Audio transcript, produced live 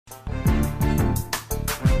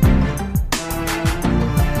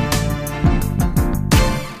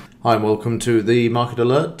Hi and welcome to the market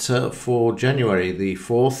alert for January the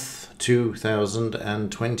 4th,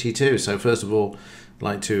 2022. So first of all, I'd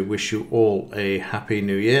like to wish you all a happy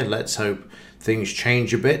new year. Let's hope things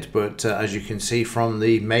change a bit, but as you can see from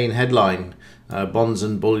the main headline, bonds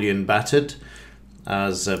and bullion battered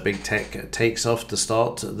as big tech takes off to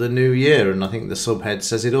start the new year. And I think the subhead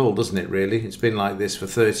says it all, doesn't it really? It's been like this for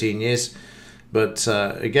 13 years. But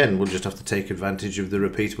again, we'll just have to take advantage of the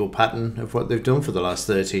repeatable pattern of what they've done for the last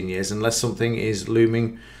 13 years, unless something is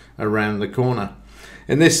looming around the corner.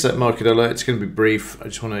 In this market alert, it's going to be brief. I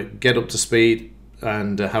just want to get up to speed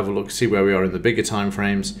and have a look, see where we are in the bigger time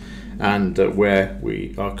frames and where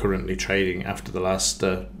we are currently trading after the last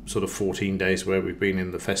sort of 14 days where we've been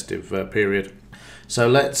in the festive period. So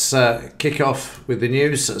let's kick off with the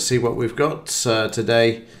news, see what we've got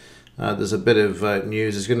today. There's a bit of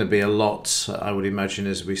news. There's going to be a lot, I would imagine,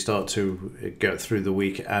 as we start to go through the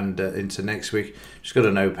week and into next week. Just got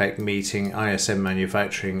an OPEC meeting, ISM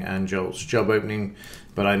manufacturing and JOLTS job opening.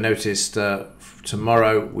 But I noticed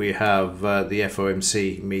tomorrow we have the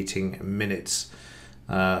FOMC meeting minutes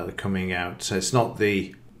coming out. So it's not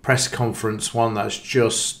the press conference one, that's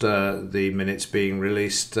just the minutes being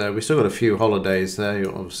released. We still got a few holidays there,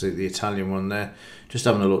 obviously the Italian one there. Just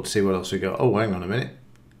having a look to see what else we got. Oh, hang on a minute.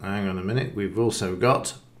 We've also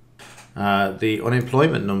got the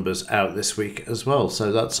unemployment numbers out this week as well.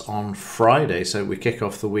 So that's on Friday. So we kick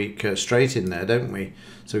off the week straight in there, don't we?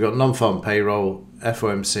 So we've got non-farm payroll,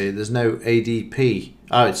 FOMC. There's no ADP.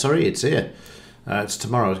 Oh, sorry, it's here. It's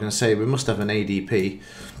tomorrow. I was going to say we must have an ADP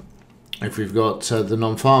if we've got the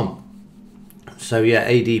non-farm. So yeah,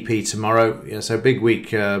 ADP tomorrow. Yeah, so big week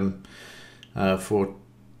for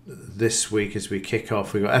this week as we kick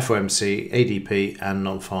off. We've got FOMC, ADP and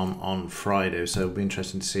non-farm on Friday, so it'll be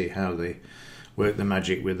interesting to see how they work the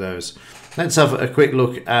magic with those. Let's have a quick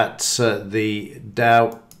look at the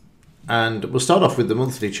Dow, and we'll start off with the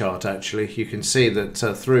monthly chart. Actually, you can see that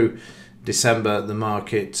through December the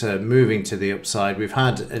market moving to the upside. We've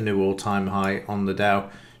had a new all-time high on the Dow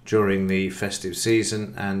during the festive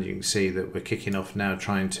season, and you can see that we're kicking off now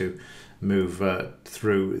trying to move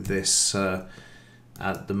through this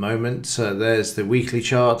at the moment. There's the weekly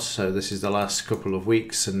chart. So this is the last couple of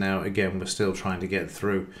weeks, and now again we're still trying to get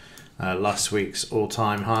through last week's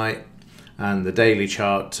all-time high. And the daily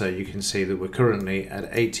chart, you can see that we're currently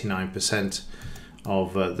at 89%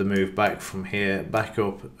 of the move back from here back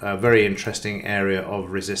up. A very interesting area of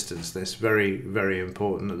resistance. This very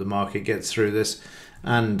important that the market gets through this,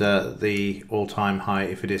 and the all-time high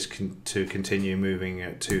if it is to continue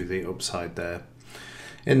moving to the upside there.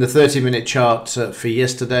 In the 30-minute chart for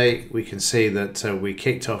yesterday, we can see that we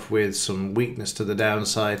kicked off with some weakness to the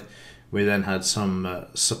downside. We then had some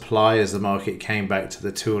supply as the market came back to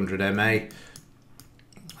the 200 MA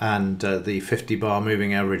and the 50 bar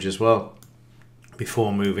moving average as well,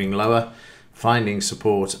 before moving lower, finding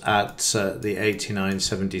support at the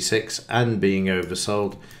 89.76 and being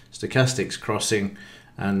oversold. Stochastics crossing,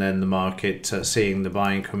 and then the market seeing the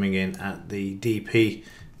buying coming in at the DP.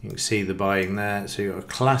 You can see the buying there. So you've got a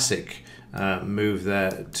classic move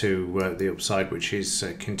there to the upside, which is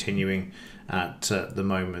continuing at the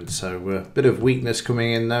moment. So a bit of weakness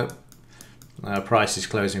coming in though. Price is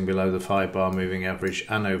closing below the 5 bar moving average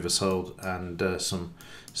and oversold, and some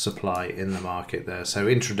supply in the market there. So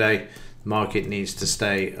intraday, the market needs to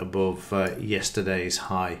stay above yesterday's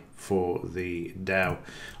high for the Dow.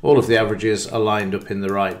 All of the averages are lined up in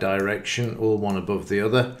the right direction, all one above the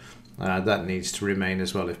other. That needs to remain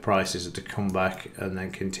as well if prices are to come back and then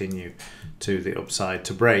continue to the upside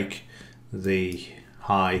to break the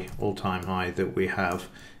high, all-time high that we have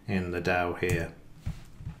in the Dow here.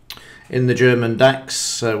 In the German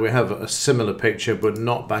DAX, we have a similar picture, but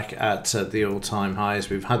not back at the all-time highs.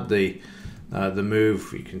 We've had the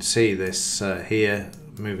move. You can see this here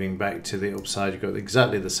moving back to the upside. You've got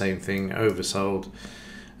exactly the same thing, oversold.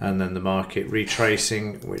 And then the market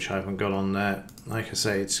retracing, which I haven't got on there. Like I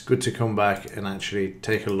say, it's good to come back and actually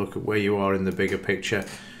take a look at where you are in the bigger picture.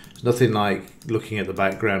 There's nothing like looking at the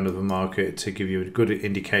background of the market to give you a good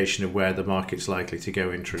indication of where the market's likely to go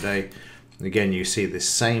intraday. And again, you see this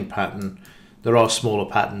same pattern. There are smaller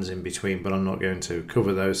patterns in between, but I'm not going to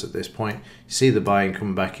cover those at this point. You see the buying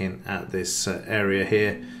coming back in at this area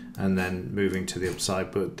here and then moving to the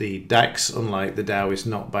upside. But the DAX, unlike the Dow, is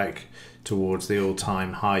not back towards the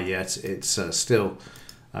all-time high yet. It's still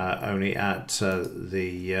only at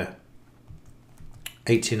the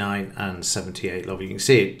 89 and 78 level. You can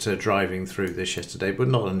see it driving through this yesterday, but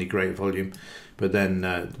not any great volume. But then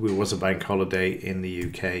there was a bank holiday in the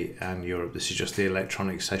UK and Europe. This is just the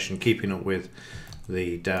electronic session, keeping up with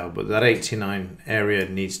the Dow, but that 89 area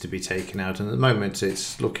needs to be taken out, and at the moment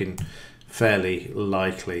it's looking fairly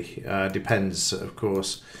likely. Depends, of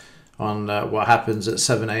course, on what happens at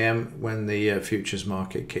 7 a.m. when the futures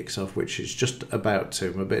market kicks off, which is just about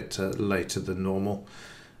to, a bit later than normal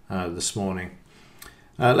this morning.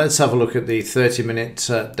 Let's have a look at the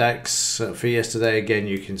 30-minute DAX for yesterday. Again,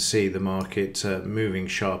 you can see the market moving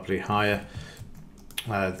sharply higher.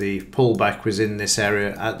 The pullback was in this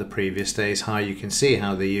area at the previous day's high. You can see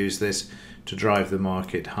how they use this to drive the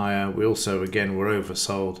market higher. We also, again, were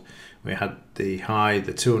oversold. We had the high,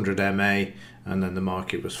 the 200 MA, and then the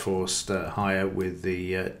market was forced higher with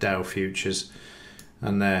the Dow futures.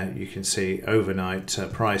 And there you can see overnight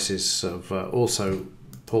prices have also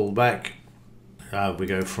pulled back. We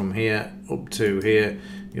go from here up to here.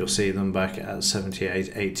 You'll see them back at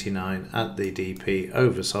 78.89 at the DP,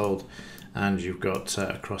 oversold. And you've got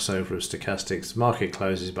a crossover of stochastics. Market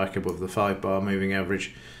closes back above the 5-bar moving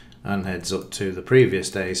average and heads up to the previous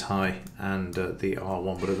day's high and the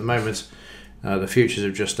R1. But at the moment, the futures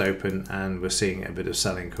have just opened and we're seeing a bit of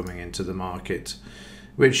selling coming into the market,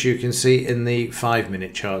 which you can see in the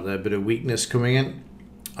 5-minute chart there. A bit of weakness coming in,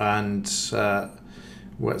 and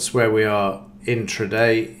that's where we are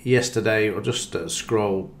intraday. Yesterday, I'll just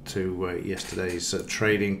scroll to yesterday's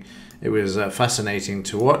trading. It was fascinating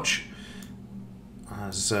to watch,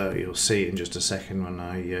 as you'll see in just a second when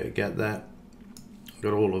I get there.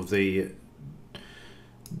 Got all of the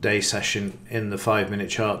day session in the 5-minute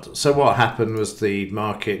chart. So what happened was the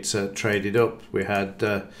market traded up. We had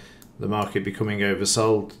the market becoming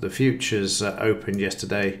oversold. The futures opened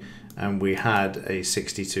yesterday and we had a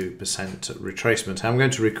 62% retracement. I'm going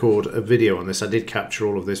to record a video on this. I did capture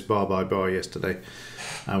all of this bar by bar yesterday,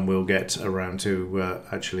 and we'll get around to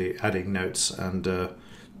actually adding notes and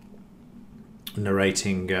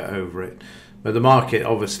narrating over it. But the market,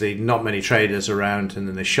 obviously not many traders around, and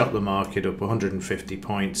then they shot the market up 150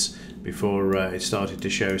 points before it started to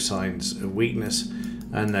show signs of weakness,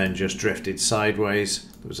 and then just drifted sideways.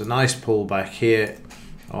 There was a nice pullback here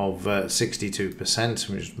of 62%. Let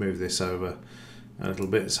me just move this over a little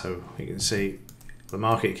bit so you can see the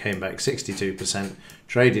market came back 62%,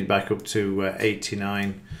 traded back up to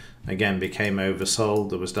 89, again became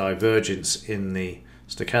oversold. There was divergence in the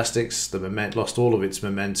stochastics. The moment lost all of its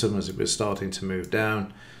momentum as it was starting to move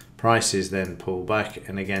down. Prices then pulled back,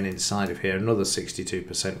 and again inside of here another 62%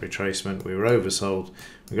 retracement. We were oversold.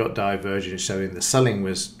 We got divergence showing the selling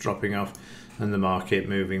was dropping off and the market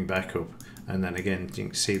moving back up. And then again you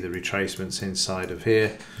can see the retracements inside of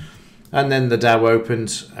here. And then the Dow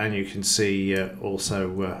opened, and you can see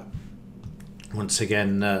also once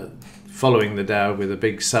again following the Dow with a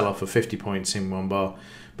big sell-off of 50 points in one bar.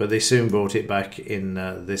 But they soon brought it back in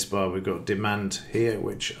this bar. We've got demand here,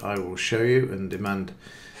 which I will show you, and demand,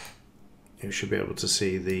 you should be able to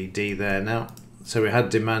see the D there now. So we had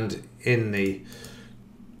demand in the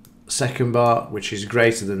second bar, which is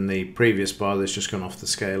greater than the previous bar. That's just gone off the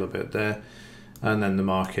scale a bit there. And then the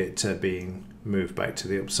market being moved back to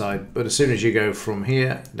the upside. But as soon as you go from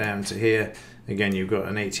here down to here, again you've got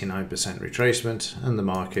an 89% retracement, and the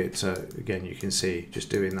market, again you can see just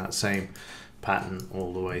doing that same pattern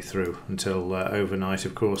all the way through until overnight.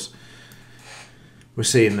 Of course, we're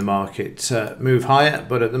seeing the market move higher,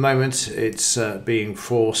 but at the moment it's being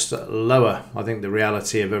forced lower. I think the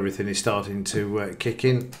reality of everything is starting to kick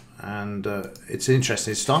in, and it's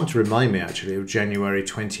interesting. It's starting to remind me actually of January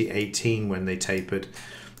 2018 when they tapered.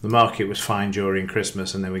 The market was fine during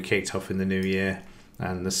Christmas, and then we kicked off in the new year,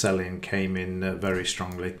 and the sell-in came in very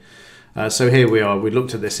strongly. So here we are. We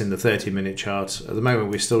looked at this in the 30-minute chart. At the moment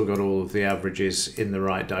we've still got all of the averages in the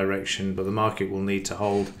right direction, but the market will need to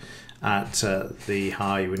hold at the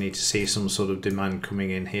high. We need to see some sort of demand coming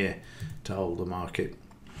in here to hold the market.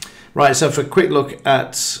 Right, so for a quick look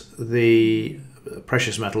at the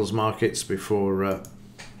precious metals markets before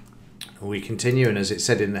we continue, and as it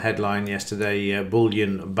said in the headline yesterday,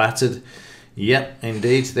 bullion battered. Yep,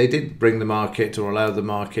 indeed, they did bring the market, or allow the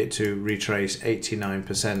market to retrace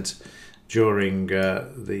 89% during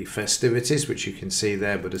the festivities, which you can see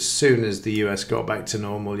there. But as soon as the US got back to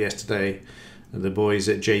normal yesterday, the boys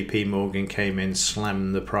at JP Morgan came in,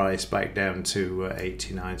 slammed the price back down to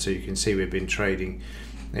 89. So you can see we've been trading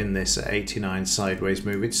in this 89 sideways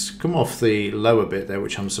move. It's come off the lower bit there,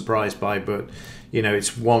 which I'm surprised by, but you know,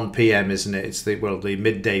 it's 1 p.m, isn't it? It's the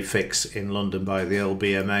midday fix in London by the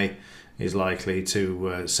LBMA is likely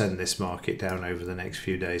to send this market down over the next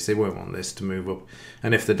few days. They won't want this to move up.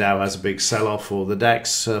 And if the Dow has a big sell-off, or the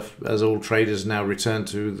DAX, as all traders now return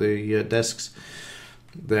to the desks,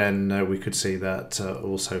 then we could see that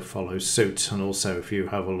also follow suit. And also, if you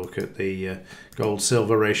have a look at the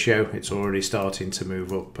gold-silver ratio, it's already starting to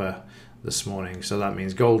move up this morning. So that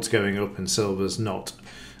means gold's going up and silver's not,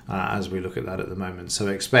 as we look at that at the moment. So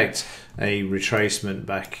expect a retracement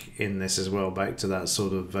back in this as well, back to that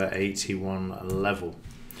sort of 81 level.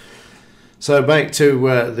 So back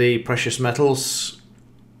to the precious metals.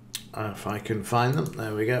 If I can find them,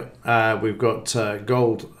 there we go. We've got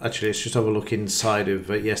gold. Actually, let's just have a look inside of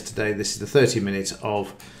yesterday. This is the 30-minute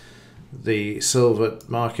of the silver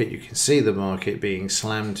market. You can see the market being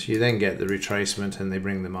slammed. You then get the retracement and they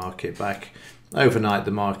bring the market back. Overnight,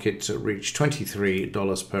 the market reached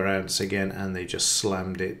 $23 per ounce again, and they just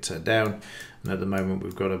slammed it down. And at the moment,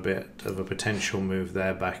 we've got a bit of a potential move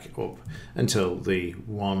there back up until the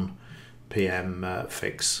 1 p.m.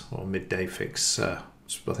 fix, or midday fix.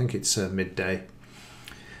 I think it's midday.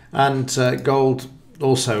 And gold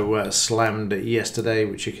also slammed yesterday,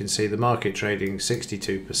 which you can see the market trading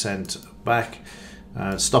 62% back,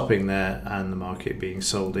 stopping there, and the market being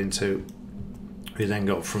sold into. We then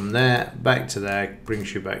got from there back to there,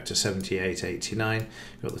 brings you back to 78.89.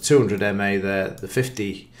 Got the 200 MA there, the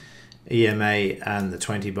 50 EMA and the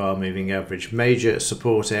 20 bar moving average. Major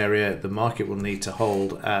support area, the market will need to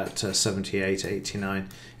hold at 78.89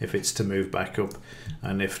 if it's to move back up,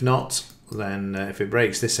 and if not, then if it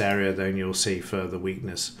breaks this area, then you'll see further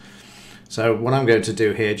weakness. So what I'm going to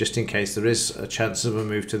do here, just in case there is a chance of a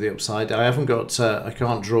move to the upside, I haven't got I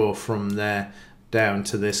can't draw from there down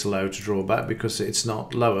to this low to draw back because it's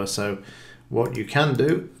not lower. So what you can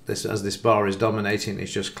do, as this bar is dominating,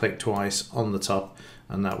 is just click twice on the top,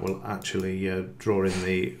 and that will actually draw in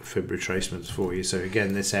the fib retracements for you. So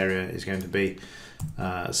again, this area is going to be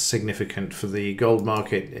significant for the gold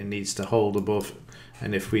market. It needs to hold above,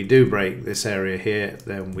 and if we do break this area here,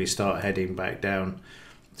 then we start heading back down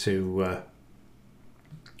to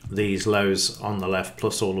these lows on the left,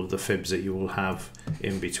 plus all of the fibs that you will have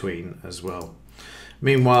in between as well.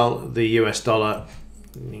 Meanwhile, the US dollar,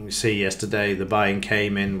 you can see yesterday the buying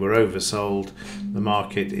came in, we're oversold. The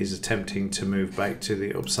market is attempting to move back to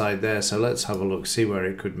the upside there. So let's have a look, see where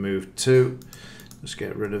it could move to. Let's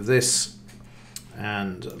get rid of this,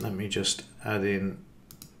 and let me just add in,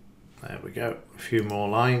 there we go, a few more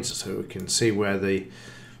lines so we can see where the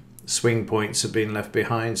swing points have been left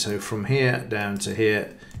behind. So from here down to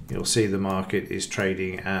here, you'll see the market is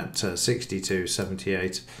trading at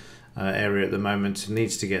 62.78 area at the moment. It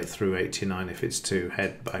needs to get through 89 if it's to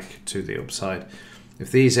head back to the upside.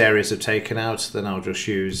 If these areas are taken out, then I'll just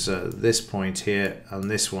use this point here and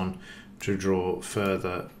this one to draw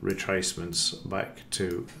further retracements back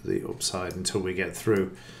to the upside until we get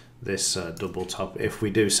through this double top, if we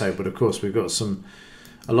do so. But of course, we've got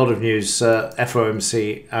a lot of news,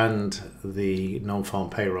 FOMC and the non-farm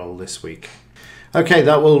payroll this week. Okay,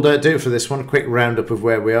 that will do it for this one. A quick roundup of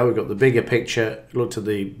where we are. We've got the bigger picture, looked at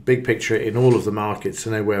the big picture in all of the markets to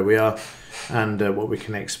know where we are and what we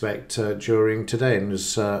can expect during today. And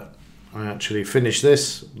as I actually finish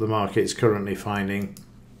this, the market is currently finding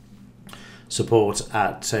support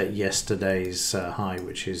at yesterday's high,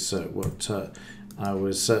 which is what I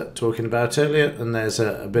was talking about earlier. And there's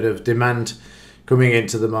a bit of demand coming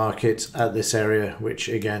into the market at this area, which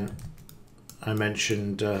again I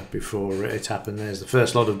mentioned before it happened. There's the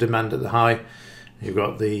first lot of demand at the high, you've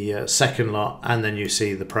got the second lot, and then you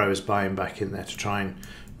see the pros buying back in there to try and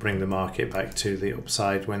bring the market back to the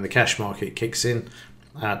upside when the cash market kicks in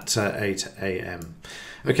at 8 AM.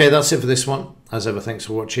 Okay, that's it for this one. As ever, thanks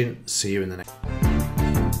for watching. See you in the next one.